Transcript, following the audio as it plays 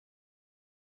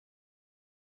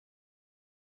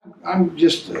I'm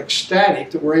just ecstatic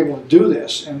that we're able to do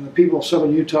this, and the people of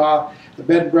Southern Utah, the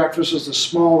bed and breakfasts, the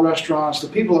small restaurants, the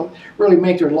people that really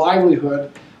make their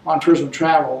livelihood on tourism and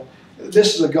travel,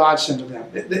 this is a godsend to them.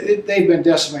 They've been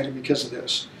decimated because of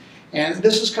this. And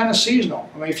this is kind of seasonal.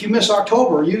 I mean, if you miss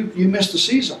October, you miss the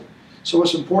season. So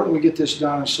it's important we get this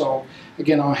done. And so,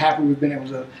 again, I'm happy we've been able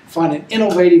to find an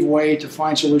innovative way to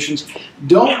find solutions.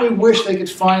 Don't we wish they could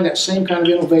find that same kind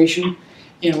of innovation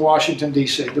in Washington,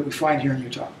 D.C. that we find here in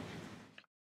Utah?